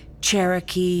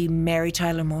Cherokee Mary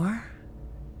Tyler Moore.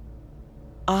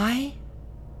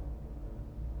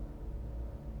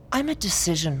 I'm a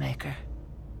decision maker.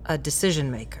 A decision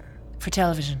maker? For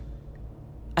television.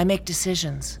 I make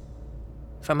decisions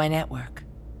for my network.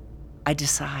 I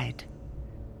decide.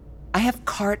 I have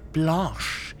carte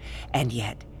blanche, and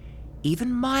yet,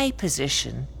 even my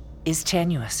position is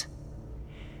tenuous.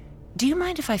 Do you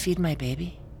mind if I feed my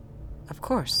baby? Of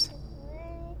course.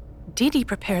 Dee Dee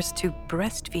prepares to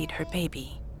breastfeed her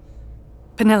baby.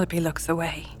 Penelope looks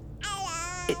away.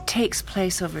 It takes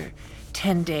place over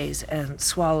 10 days and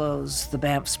swallows the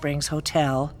Banff Springs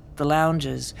Hotel, the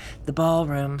lounges, the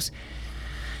ballrooms.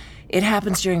 It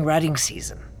happens during rutting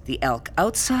season. The elk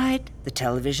outside, the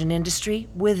television industry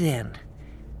within.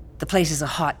 The place is a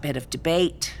hotbed of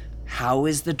debate, How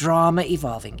is the drama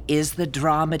evolving? Is the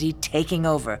dramedy taking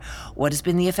over? What has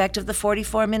been the effect of the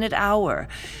 44-minute hour?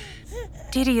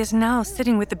 Dee Dee is now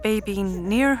sitting with the baby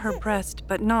near her breast,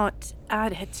 but not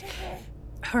at it.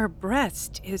 Her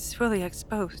breast is fully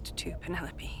exposed to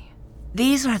Penelope.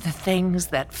 These are the things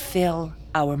that fill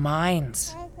our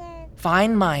minds.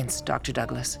 Fine minds, Dr.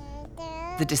 Douglas.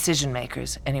 The decision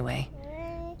makers, anyway.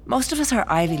 Most of us are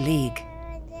Ivy League.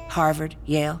 Harvard,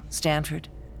 Yale, Stanford.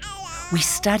 We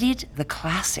studied the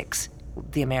classics,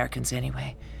 the Americans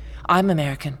anyway. I'm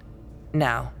American,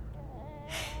 now.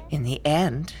 In the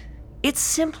end, it's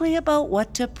simply about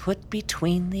what to put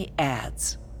between the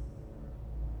ads.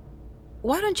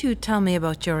 Why don't you tell me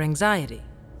about your anxiety?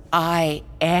 I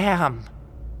am.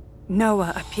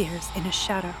 Noah appears in a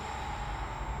shadow.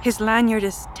 His lanyard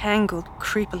is tangled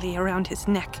creepily around his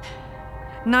neck.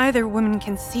 Neither woman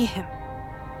can see him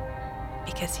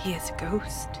because he is a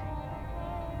ghost.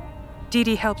 Dee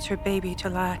Dee helps her baby to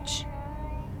latch.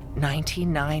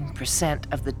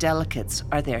 99% of the delegates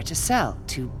are there to sell,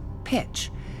 to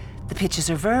pitch. The pitches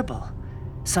are verbal,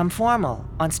 some formal,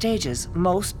 on stages,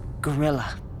 most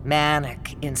guerrilla,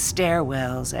 manic, in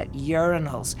stairwells, at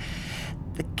urinals.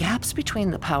 The gaps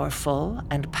between the powerful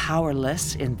and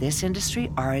powerless in this industry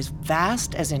are as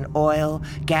vast as in oil,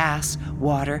 gas,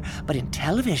 water, but in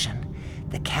television,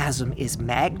 the chasm is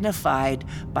magnified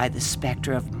by the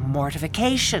specter of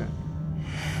mortification.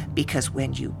 Because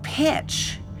when you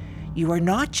pitch, you are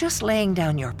not just laying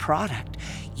down your product,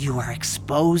 you are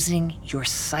exposing your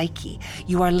psyche.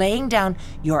 You are laying down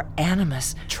your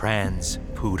animus. Trans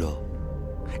Poodle.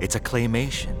 It's a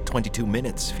claymation, 22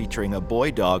 minutes, featuring a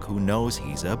boy dog who knows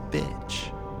he's a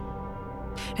bitch.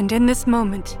 And in this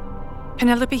moment,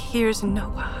 Penelope hears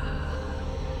Noah.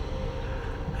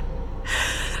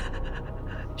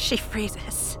 She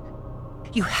freezes.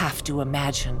 You have to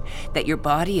imagine that your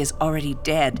body is already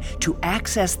dead to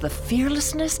access the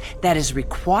fearlessness that is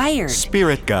required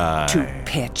Spirit Guide. to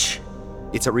pitch.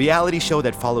 It's a reality show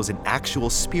that follows an actual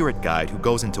spirit guide who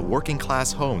goes into working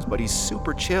class homes, but he's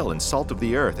super chill and salt of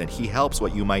the earth, and he helps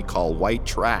what you might call white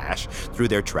trash through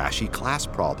their trashy class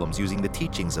problems using the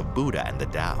teachings of Buddha and the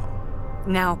Tao.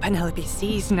 Now Penelope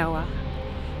sees Noah.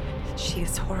 She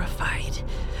is horrified,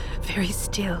 very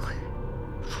still.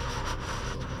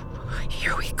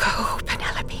 Here we go,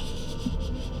 Penelope.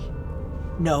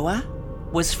 Noah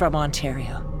was from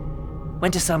Ontario.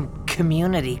 Went to some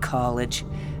community college.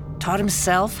 Taught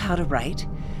himself how to write.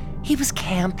 He was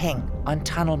camping on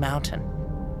Tunnel Mountain.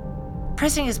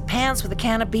 Pressing his pants with a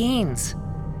can of beans.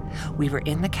 We were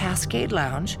in the Cascade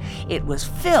Lounge. It was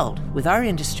filled with our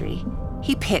industry.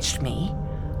 He pitched me.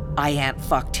 I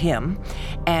ant-fucked him.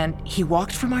 And he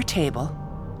walked from our table,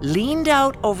 leaned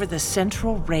out over the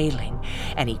central railing,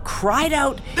 and he cried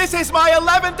out, "This is my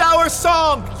 11th hour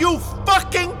song, you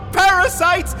fucking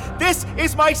parasites! This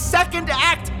is my second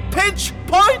act pinch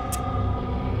point!"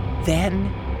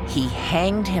 Then he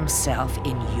hanged himself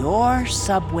in your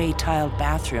subway-tiled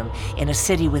bathroom in a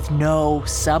city with no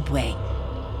subway.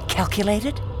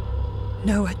 Calculated?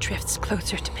 Noah drifts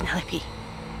closer to Penelope.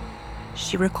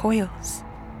 She recoils.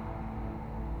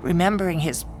 Remembering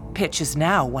his pitches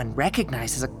now, one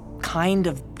recognizes a kind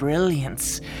of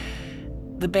brilliance.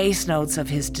 The bass notes of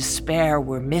his despair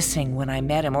were missing when I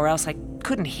met him, or else I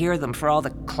couldn't hear them for all the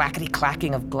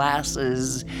clackety-clacking of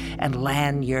glasses and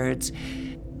lanyards.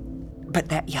 But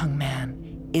that young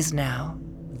man is now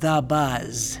the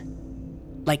buzz.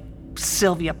 Like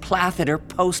Sylvia Plath in her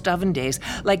post-oven days,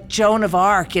 like Joan of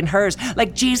Arc in hers,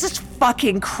 like Jesus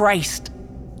fucking Christ.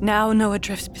 Now Noah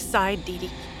drifts beside Dee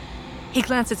Dee. He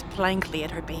glances blankly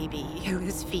at her baby, who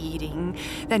is feeding.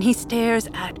 Then he stares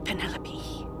at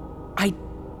Penelope. I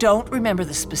don't remember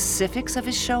the specifics of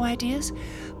his show ideas,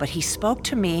 but he spoke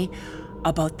to me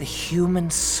about the human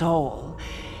soul.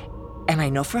 And I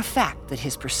know for a fact that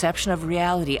his perception of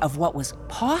reality, of what was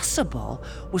possible,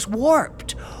 was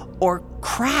warped or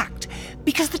cracked.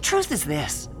 Because the truth is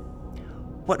this.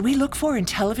 What we look for in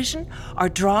television are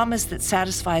dramas that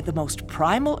satisfy the most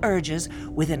primal urges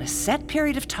within a set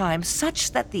period of time,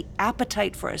 such that the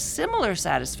appetite for a similar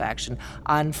satisfaction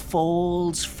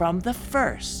unfolds from the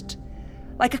first.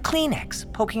 Like a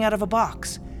Kleenex poking out of a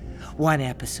box. One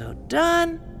episode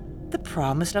done, the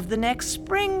promise of the next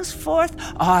springs forth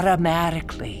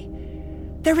automatically.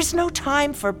 There is no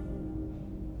time for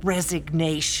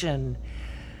resignation,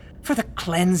 for the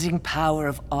cleansing power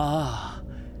of awe.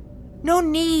 No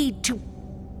need to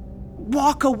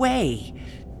walk away,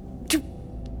 to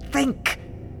think.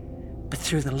 But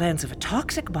through the lens of a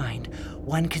toxic mind,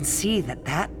 one can see that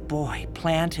that boy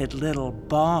planted little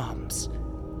bombs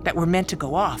that were meant to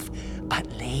go off, but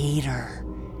later,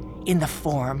 in the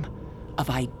form of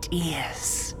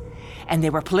ideas. And they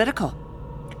were political,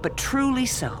 but truly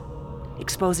so,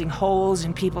 exposing holes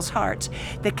in people's hearts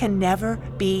that can never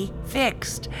be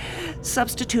fixed,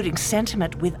 substituting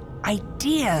sentiment with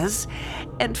ideas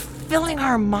and filling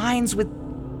our minds with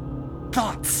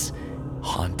thoughts.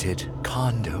 Haunted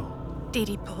condo. Dee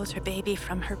Dee pulls her baby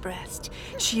from her breast.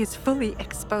 She is fully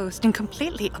exposed and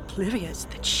completely oblivious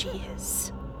that she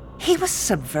is. He was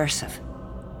subversive.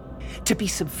 To be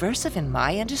subversive in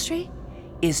my industry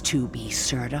is to be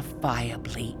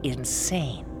certifiably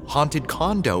insane. Haunted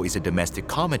Condo is a domestic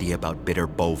comedy about bitter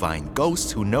bovine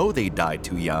ghosts who know they died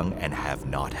too young and have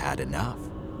not had enough.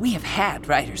 We have had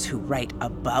writers who write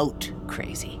about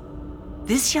crazy.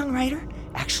 This young writer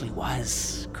actually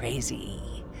was crazy.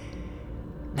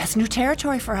 That's new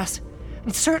territory for us,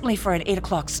 and certainly for an 8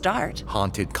 o'clock start.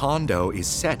 Haunted Condo is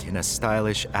set in a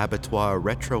stylish abattoir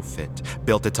retrofit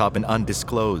built atop an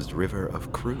undisclosed river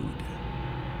of crude.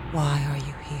 Why are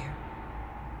you here?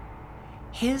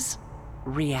 His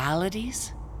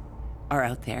realities are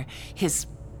out there. His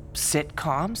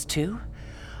sitcoms, too.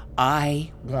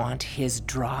 I want his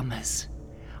dramas.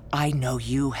 I know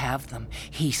you have them.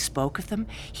 He spoke of them.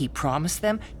 He promised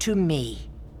them to me.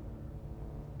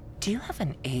 Do you have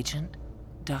an agent,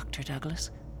 Dr. Douglas?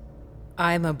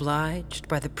 I'm obliged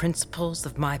by the principles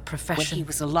of my When profession. he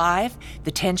was alive,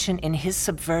 the tension in his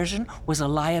subversion was a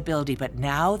liability. But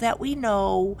now that we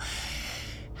know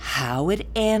how it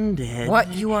ended...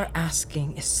 What you are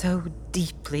asking is so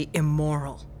deeply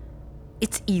immoral.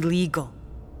 It's illegal.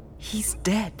 He's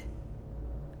dead.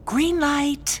 Green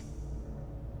light!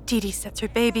 Dee Dee sets her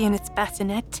baby in its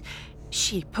bassinet.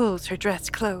 She pulls her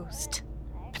dress closed.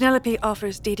 Penelope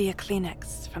offers Dee Dee a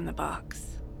Kleenex from the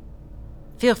box.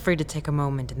 Feel free to take a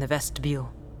moment in the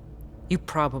vestibule. You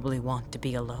probably want to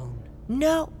be alone.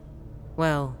 No.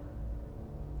 Well,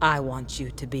 I want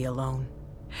you to be alone.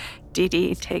 Dee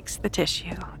Dee takes the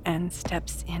tissue and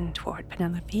steps in toward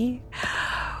Penelope.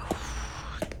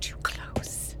 Too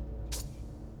close.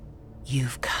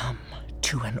 You've come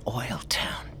to an oil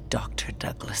town, Dr.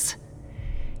 Douglas.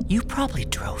 You probably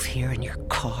drove here in your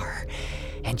car,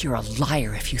 and you're a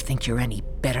liar if you think you're any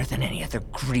better than any other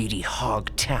greedy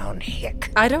hog town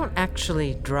hick. I don't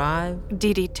actually drive.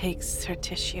 Dee Dee takes her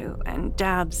tissue and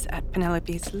dabs at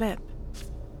Penelope's lip.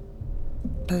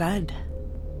 Blood.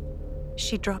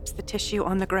 She drops the tissue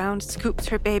on the ground, scoops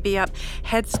her baby up,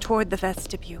 heads toward the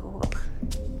vestibule.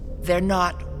 They're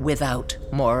not without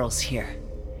morals here.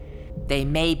 They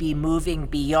may be moving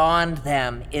beyond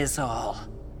them, is all.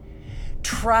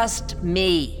 Trust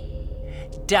me.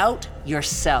 Doubt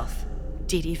yourself.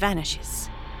 Dee Dee vanishes.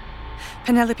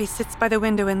 Penelope sits by the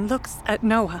window and looks at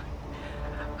Noah,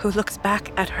 who looks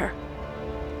back at her.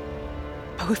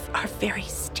 Both are very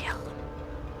still.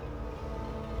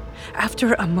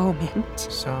 After a moment...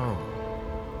 So,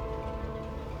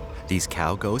 these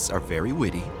cow ghosts are very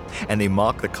witty, and they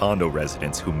mock the condo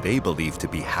residents whom they believe to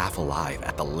be half alive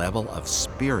at the level of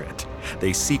spirit.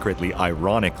 They secretly,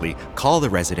 ironically, call the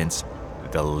residents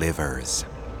the livers.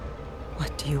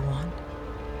 What do you want?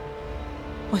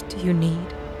 What do you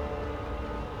need?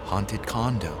 Haunted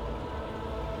Condo,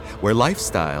 where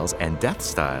lifestyles and death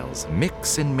styles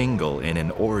mix and mingle in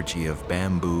an orgy of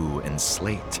bamboo and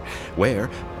slate, where,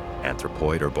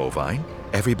 anthropoid or bovine,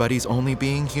 everybody's only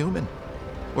being human.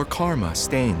 Where karma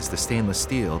stains the stainless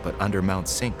steel, but undermount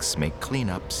sinks make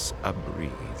cleanups a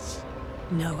breeze.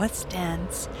 Noah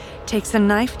stands, takes a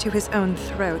knife to his own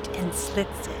throat and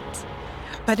slits it.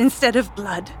 But instead of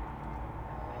blood,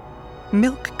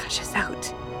 milk gushes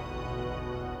out.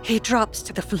 He drops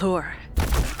to the floor.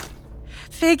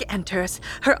 Fig enters,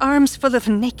 her arms full of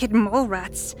naked mole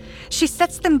rats. She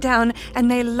sets them down and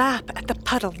they lap at the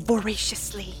puddle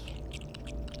voraciously.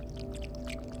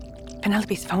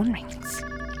 Penelope's phone rings.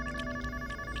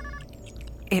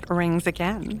 It rings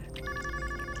again.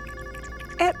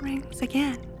 It rings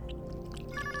again.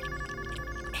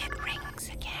 It rings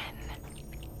again.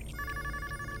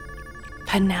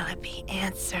 Penelope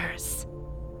answers.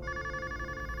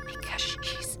 Because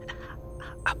she's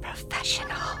a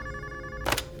professional.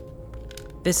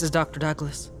 This is Dr.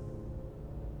 Douglas.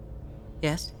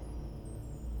 Yes?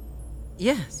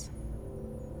 Yes.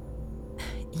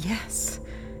 Yes.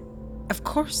 Of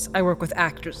course I work with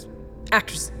actors.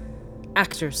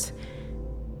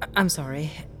 I'm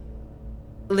sorry.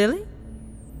 Lily?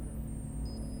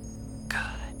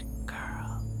 Good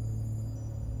girl.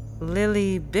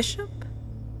 Lily Bishop?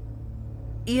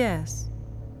 Yes.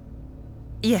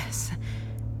 Yes.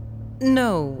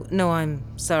 No, I'm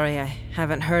sorry, I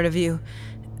haven't heard of you.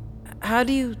 How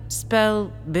do you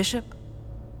spell Bishop?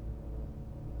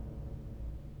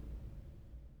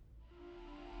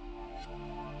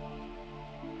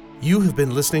 You have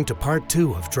been listening to Part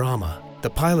 2 of Drama, the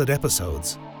pilot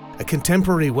episodes, a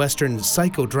contemporary Western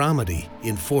psychodramedy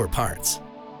in 4 parts.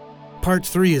 Part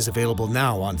 3 is available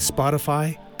now on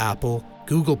Spotify, Apple,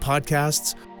 Google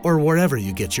Podcasts, or wherever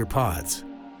you get your pods.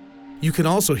 You can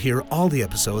also hear all the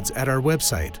episodes at our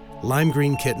website,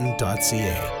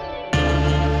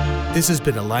 limegreenkitten.ca. This has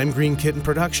been a Lime Green Kitten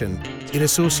production in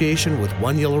association with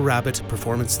One Yellow Rabbit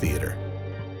Performance Theatre.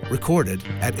 Recorded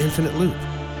at Infinite Loop.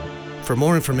 For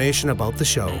more information about the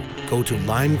show, go to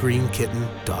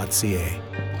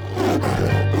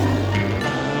limegreenkitten.ca.